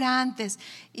 1 hora antes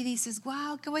y dices,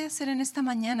 wow, ¿qué voy a hacer en esta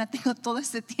mañana? Tengo todo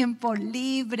este tiempo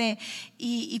libre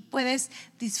y puedes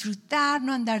disfrutar,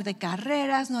 no andar de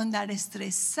carreras, no andar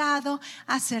estresado,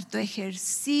 hacer tu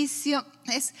ejercicio.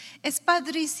 Es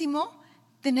padrísimo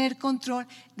tener control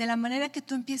de la manera que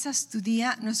tú empiezas tu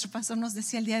día. Nuestro pastor nos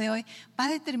decía el día de hoy, va a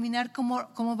determinar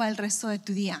cómo va el resto de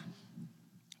tu día.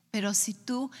 Pero si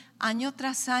tú año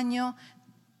tras año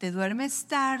te duermes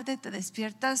tarde, te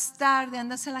despiertas tarde,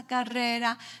 andas a la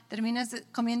carrera, terminas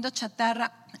comiendo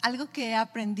chatarra, algo que he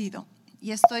aprendido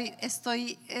y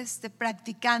estoy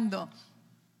practicando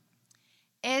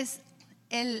es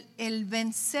el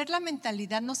vencer la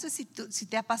mentalidad. No sé si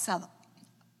te ha pasado,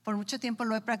 por mucho tiempo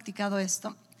lo he practicado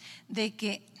esto, de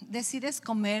que decides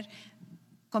comer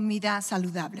comida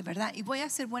saludable, ¿verdad? Y voy a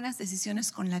hacer buenas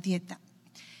decisiones con la dieta.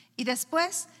 Y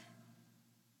después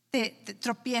te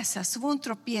tropiezas, hubo un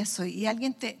tropiezo y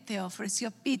alguien te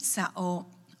ofreció pizza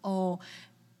o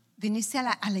viniste a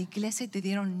la iglesia y te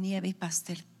dieron nieve y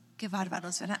pastel. Qué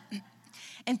bárbaros, ¿verdad?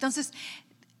 Entonces,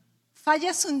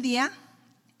 fallas un día,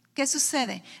 ¿qué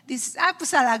sucede? Dices,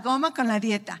 pues a la goma con la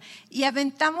dieta. Y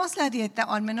aventamos la dieta,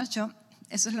 o al menos yo,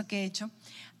 eso es lo que he hecho.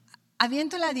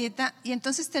 Aviento la dieta y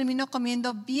entonces termino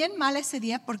comiendo bien mal ese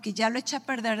día porque ya lo eché a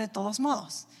perder de todos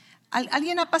modos.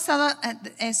 ¿Alguien ha pasado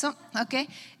eso? ¿Okay?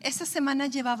 Esta semana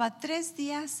llevaba 3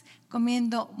 días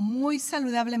comiendo muy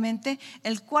saludablemente.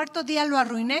 El 4º día lo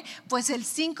arruiné, pues el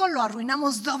 5 lo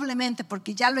arruinamos doblemente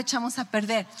porque ya lo echamos a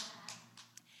perder.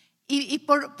 Y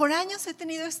por años he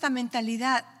tenido esta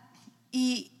mentalidad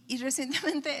y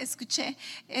recientemente escuché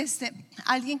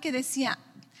alguien que decía,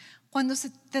 cuando se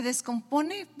te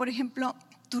descompone, por ejemplo,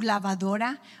 tu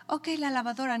lavadora, la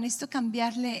lavadora, necesito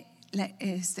cambiarle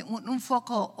un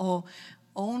foco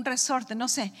o un resorte, no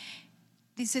sé.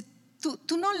 Dice,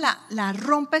 tú no la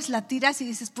rompes, la tiras y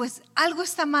dices, pues algo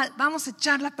está mal, vamos a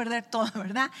echarla a perder todo,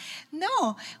 ¿verdad?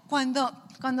 No, cuando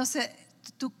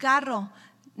tu carro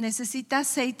necesita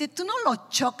aceite, tú no lo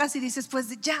chocas y dices,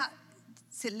 pues ya,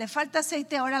 si le falta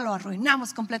aceite, ahora lo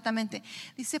arruinamos completamente.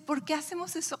 Dice, ¿por qué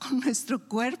hacemos eso con nuestro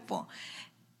cuerpo?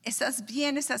 Estás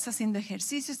bien, estás haciendo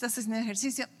ejercicio,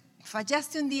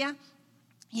 fallaste un día.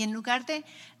 Y en lugar de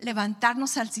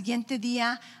levantarnos al siguiente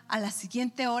día, a la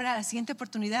siguiente hora, a la siguiente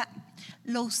oportunidad,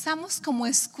 lo usamos como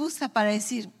excusa para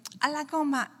decir, a la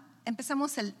goma,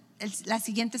 empezamos la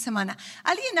siguiente semana.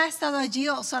 ¿Alguien ha estado allí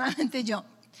o solamente yo?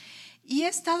 Y he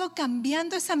estado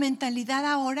cambiando esa mentalidad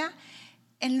ahora,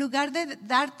 en lugar de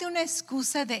darte una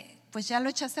excusa de, pues ya lo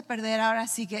echaste a perder, ahora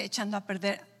sigue echando a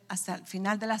perder hasta el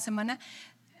final de la semana.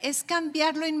 Es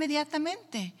cambiarlo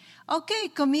inmediatamente.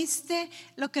 Comiste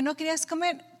lo que no querías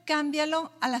comer,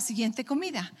 cámbialo a la siguiente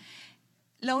comida.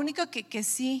 Lo único que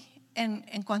sí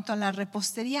en cuanto a la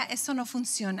repostería, eso no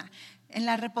funciona. En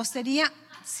la repostería,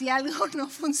 si algo no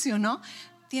funcionó,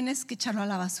 tienes que echarlo a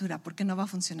la basura porque no va a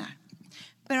funcionar.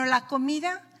 Pero la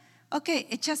comida, ok,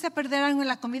 echaste a perder algo en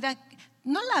la comida,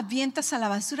 no la avientas a la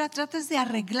basura, tratas de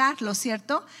arreglarlo,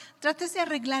 ¿cierto? Tratas de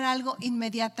arreglar algo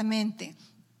inmediatamente.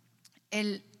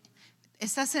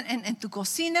 Estás en tu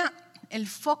cocina, el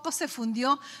foco se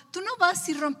fundió, tú no vas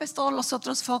y rompes todos los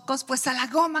otros focos, pues a la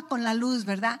goma con la luz,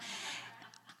 ¿verdad?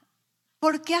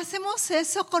 ¿Por qué hacemos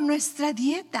eso con nuestra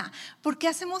dieta? ¿Por qué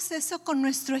hacemos eso con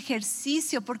nuestro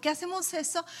ejercicio? ¿Por qué hacemos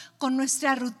eso con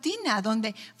nuestra rutina?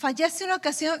 Donde fallaste una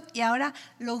ocasión y ahora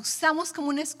lo usamos como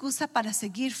una excusa para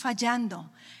seguir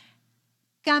fallando.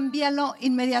 Cámbialo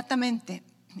inmediatamente.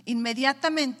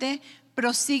 Inmediatamente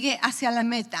prosigue hacia la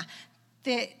meta.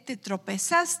 Te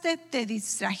tropezaste, te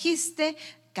distrajiste,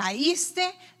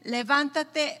 caíste,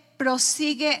 levántate,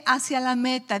 prosigue hacia la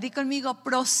meta. Di conmigo,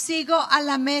 prosigo a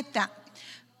la meta.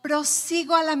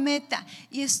 Prosigo a la meta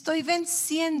y estoy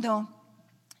venciendo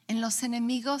en los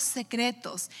enemigos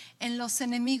secretos, en los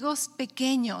enemigos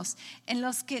pequeños, en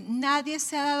los que nadie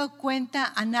se ha dado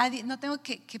cuenta, a nadie, no tengo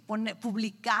que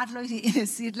publicarlo y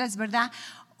decirles, ¿verdad?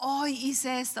 Hoy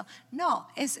hice esto. No,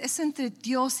 es entre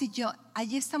Dios y yo.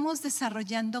 Allí estamos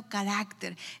desarrollando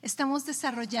carácter, estamos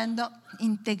desarrollando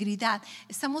integridad,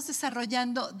 estamos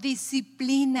desarrollando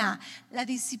disciplina. La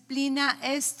disciplina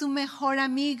es tu mejor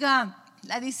amiga.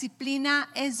 La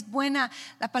disciplina es buena.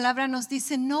 La palabra nos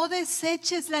dice, no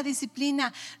deseches la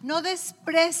disciplina, no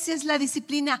desprecies la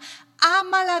disciplina,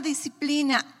 ama la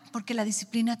disciplina, porque la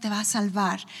disciplina te va a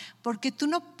salvar, porque tú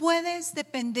no puedes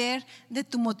depender de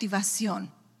tu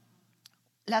motivación.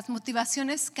 Las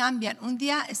motivaciones cambian. Un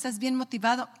día estás bien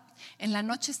motivado, en la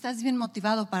noche estás bien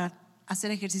motivado para hacer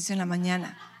ejercicio en la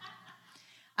mañana,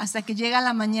 hasta que llega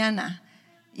la mañana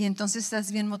y entonces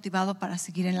estás bien motivado para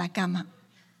seguir en la cama.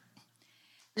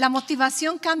 La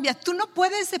motivación cambia. Tú no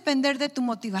puedes depender de tu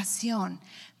motivación,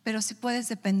 pero sí puedes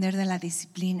depender de la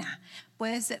disciplina.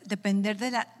 Puedes depender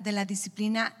de la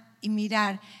disciplina y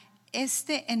mirar,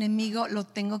 este enemigo lo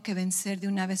tengo que vencer de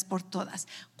una vez por todas.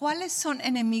 ¿Cuáles son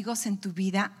enemigos en tu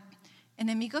vida?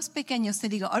 Enemigos pequeños, te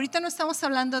digo. Ahorita no estamos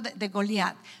hablando de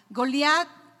Goliat. Goliat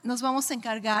nos vamos a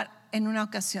encargar en una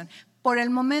ocasión. Por el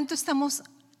momento estamos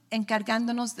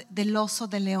encargándonos del oso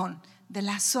de león, de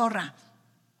la zorra,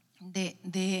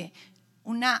 de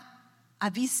una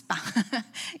avispa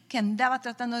que andaba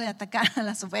tratando de atacar a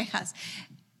las ovejas.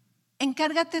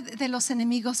 Encárgate de los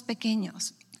enemigos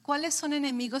pequeños. ¿Cuáles son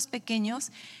enemigos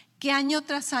pequeños que año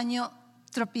tras año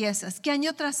tropiezas? Que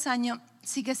año tras año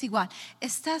sigues igual.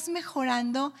 Estás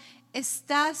mejorando,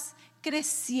 estás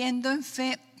creciendo en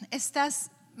fe,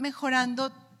 estás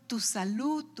mejorando tu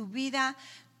salud, tu vida,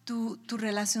 tu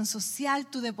relación social,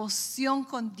 tu devoción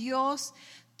con Dios,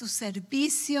 tu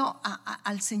servicio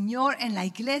al Señor en la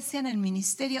iglesia, en el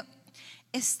ministerio.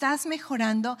 Estás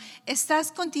mejorando,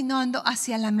 estás continuando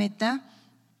hacia la meta.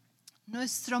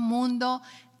 Nuestro mundo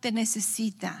te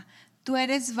necesita. Tú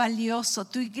eres valioso,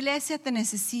 tu iglesia te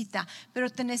necesita, pero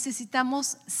te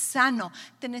necesitamos sano,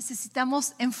 te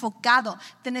necesitamos enfocado,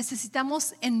 te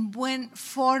necesitamos en buena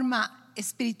forma,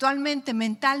 espiritualmente,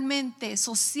 mentalmente,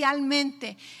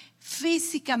 socialmente,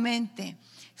 físicamente.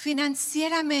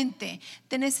 Financieramente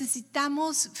te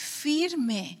necesitamos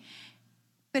firme,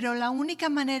 pero la única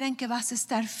manera en que vas a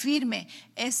estar firme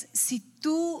es si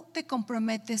tú te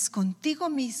comprometes contigo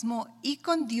mismo y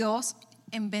con Dios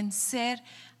en vencer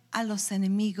a los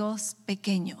enemigos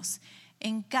pequeños.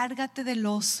 Encárgate del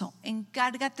oso,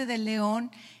 encárgate del león,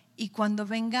 y cuando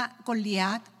venga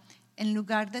Goliat, en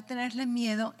lugar de tenerle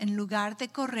miedo, en lugar de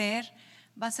correr,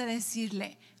 vas a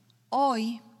decirle,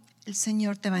 hoy el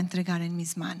Señor te va a entregar en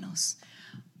mis manos.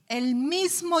 El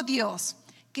mismo Dios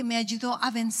que me ayudó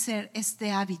a vencer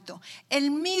este hábito,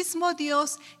 el mismo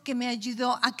Dios que me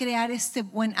ayudó a crear este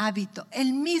buen hábito,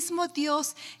 el mismo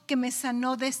Dios que me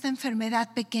sanó de esta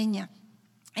enfermedad pequeña,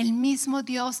 el mismo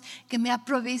Dios que me ha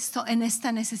provisto en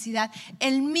esta necesidad,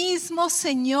 el mismo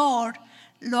Señor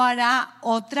lo hará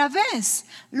otra vez,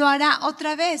 lo hará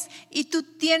otra vez. Y tú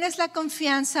tienes la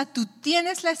confianza, tú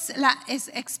tienes la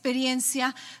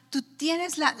experiencia, tú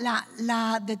tienes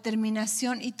la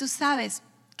determinación, y tú sabes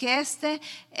que este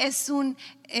es un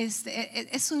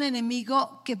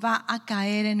enemigo que va a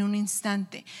caer en un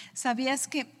instante. ¿Sabías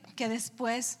que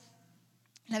después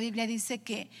la Biblia dice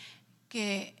que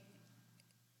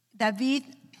David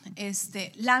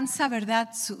lanza, ¿verdad?,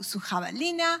 su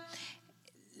jabalina?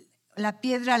 La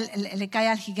piedra le cae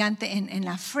al gigante en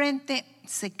la frente,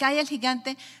 se cae el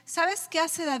gigante. ¿Sabes qué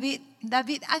hace David?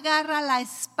 David agarra la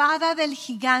espada del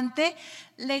gigante,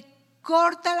 le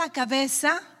corta la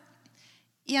cabeza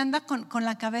y anda con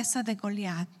la cabeza de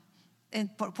Goliat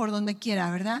por donde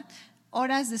quiera, ¿verdad?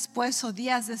 Horas después o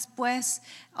días después,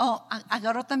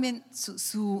 agarró también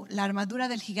la armadura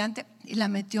del gigante y la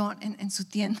metió en su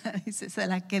tienda, dice, se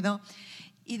la quedó.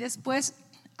 Y después,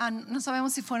 no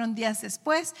sabemos si fueron días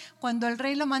después, cuando el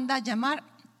rey lo manda a llamar,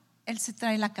 él se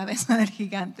trae la cabeza del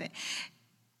gigante.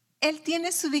 Él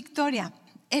tiene su victoria.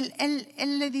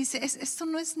 Él le dice, esto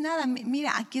no es nada,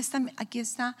 mira, aquí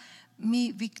está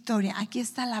mi victoria, aquí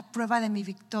está la prueba de mi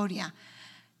victoria.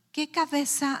 ¿Qué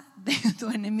cabeza de tu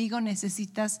enemigo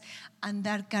necesitas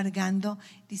andar cargando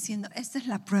diciendo, esta es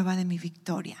la prueba de mi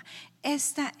victoria?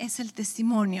 Esta es el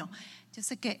testimonio. Yo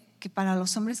sé que para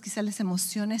los hombres quizá les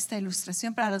emociona esta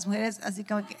ilustración, para las mujeres así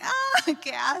como que,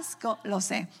 qué asco, lo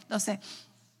sé.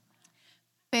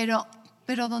 Pero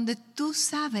donde tú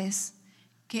sabes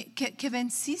que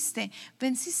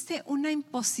venciste una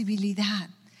imposibilidad.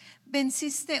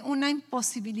 Venciste una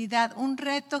imposibilidad, un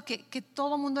reto que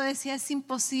todo el mundo decía es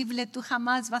imposible, tú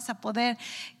jamás vas a poder.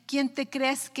 ¿Quién te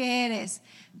crees que eres?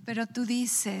 Pero tú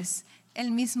dices,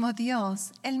 el mismo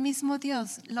Dios,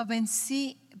 lo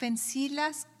vencí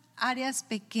las áreas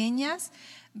pequeñas,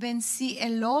 vencí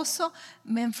el oso,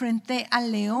 me enfrenté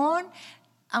al león,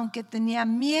 aunque tenía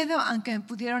miedo, aunque me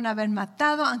pudieron haber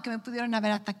matado, aunque me pudieron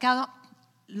haber atacado,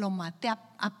 lo maté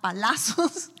a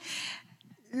palazos.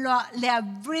 Le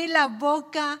abrí la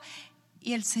boca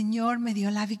y el Señor me dio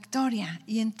la victoria.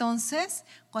 Y entonces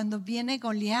cuando viene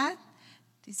Goliat,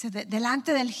 dice,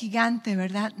 delante del gigante,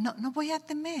 ¿verdad? No voy a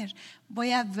temer,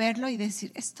 voy a verlo y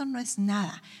decir, esto no es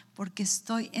nada, porque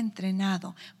estoy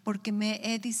entrenado, porque me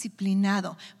he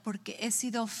disciplinado, porque he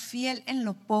sido fiel en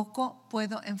lo poco,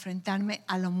 puedo enfrentarme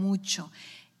a lo mucho.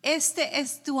 Este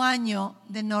es tu año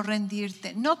de no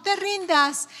rendirte. No te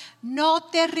rindas.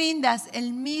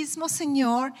 El mismo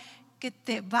Señor que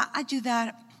te va a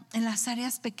ayudar en las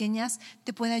áreas pequeñas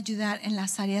te puede ayudar en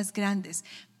las áreas grandes.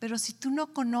 Pero si tú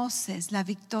no conoces la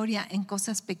victoria en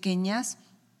cosas pequeñas,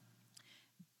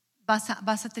 vas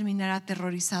a terminar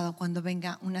aterrorizado cuando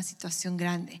venga una situación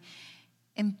grande.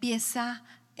 Empieza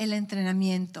el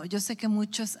entrenamiento. Yo sé que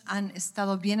muchos han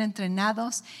estado bien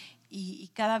entrenados y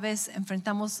cada vez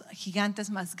enfrentamos gigantes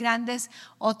más grandes.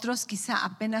 Otros quizá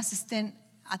apenas estén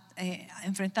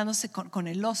enfrentándose con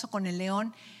el oso, con el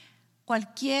león.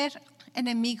 Cualquier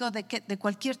enemigo de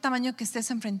cualquier tamaño que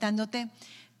estés enfrentándote,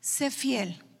 sé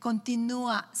fiel,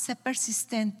 continúa, sé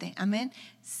persistente, amén.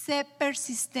 Sé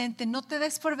persistente, no te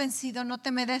des por vencido, no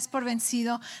te me des por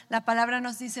vencido. La palabra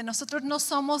nos dice, nosotros no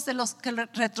somos de los que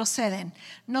retroceden,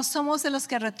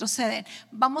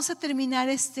 Vamos a terminar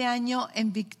este año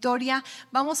en victoria,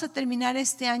 vamos a terminar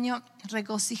este año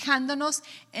regocijándonos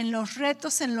en los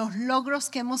retos, en los logros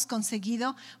que hemos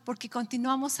conseguido, porque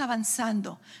continuamos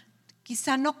avanzando,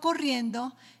 quizá no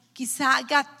corriendo, quizá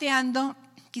gateando,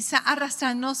 quizá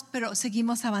arrastrarnos, pero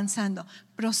seguimos avanzando.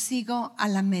 Prosigo a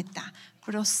la meta.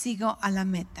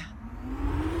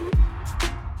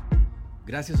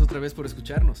 Gracias otra vez por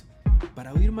escucharnos.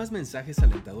 Para oír más mensajes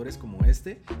alentadores como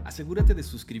este, asegúrate de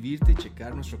suscribirte y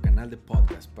checar nuestro canal de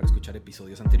podcast para escuchar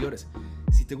episodios anteriores.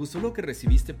 Si te gustó lo que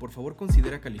recibiste, por favor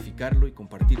considera calificarlo y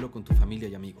compartirlo con tu familia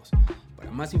y amigos.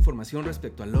 Para más información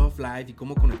respecto a Love Life y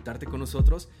cómo conectarte con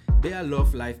nosotros, ve a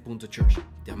lovelife.church.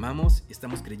 Te amamos y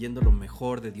estamos creyendo lo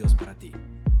mejor de Dios para ti.